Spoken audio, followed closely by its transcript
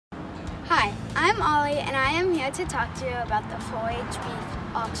Hi, I'm Ollie, and I am here to talk to you about the 4-H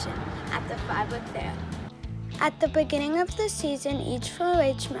beef auction at the Fryeburg Fair. At the beginning of the season, each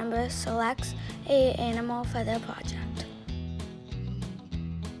 4-H member selects an animal for their project.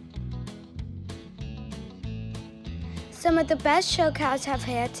 Some of the best show cows have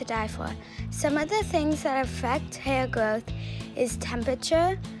hair to die for. Some of the things that affect hair growth is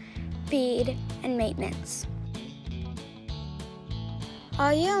temperature, feed, and maintenance.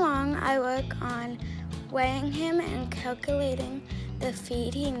 All year long, I work on weighing him and calculating the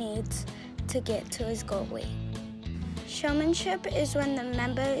feed he needs to get to his goal weight. Showmanship is when the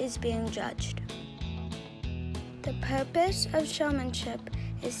member is being judged. The purpose of showmanship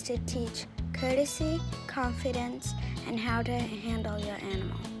is to teach courtesy, confidence, and how to handle your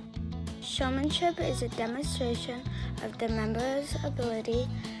animal. Showmanship is a demonstration of the member's ability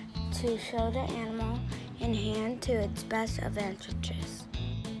to show the animal in hand to its best advantages.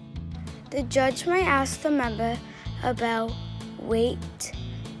 The judge might ask the member about weight,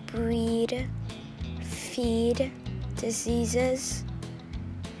 breed, feed, diseases,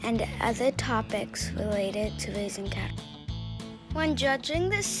 and other topics related to raising cattle. When judging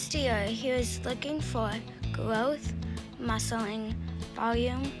the steer, he is looking for growth, muscling,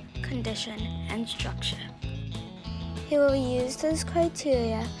 volume, condition, and structure. He will use those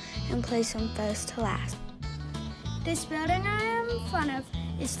criteria and place him first to last. This building I am in front of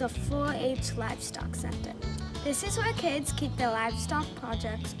is the 4-H Livestock Center. This is where kids keep their livestock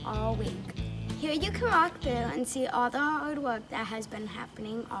projects all week. Here you can walk through and see all the hard work that has been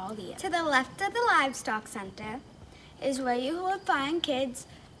happening all year. To the left of the Livestock Center is where you will find kids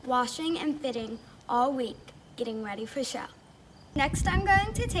washing and fitting all week, getting ready for show. Next, I'm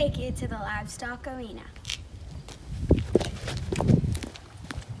going to take you to the Livestock Arena.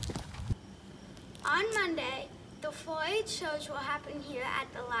 On Monday, the 4-H shows will happen here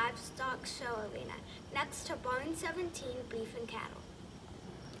at the Livestock Show Arena, next to Barn 17 Beef and Cattle.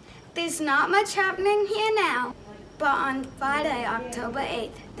 There's not much happening here now, but on Friday, October 8th,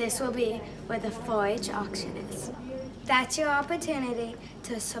 this will be where the 4-H auction is. That's your opportunity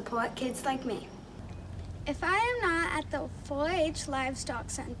to support kids like me. If I am not at the 4-H Livestock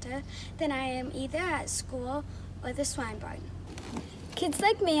Center, then I am either at school or the swine barn. Kids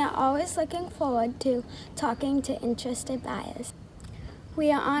like me are always looking forward to talking to interested buyers.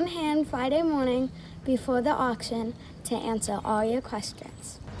 We are on hand Friday morning before the auction to answer all your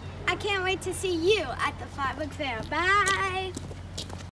questions. I can't wait to see you at the Fryeburg Fair. Bye!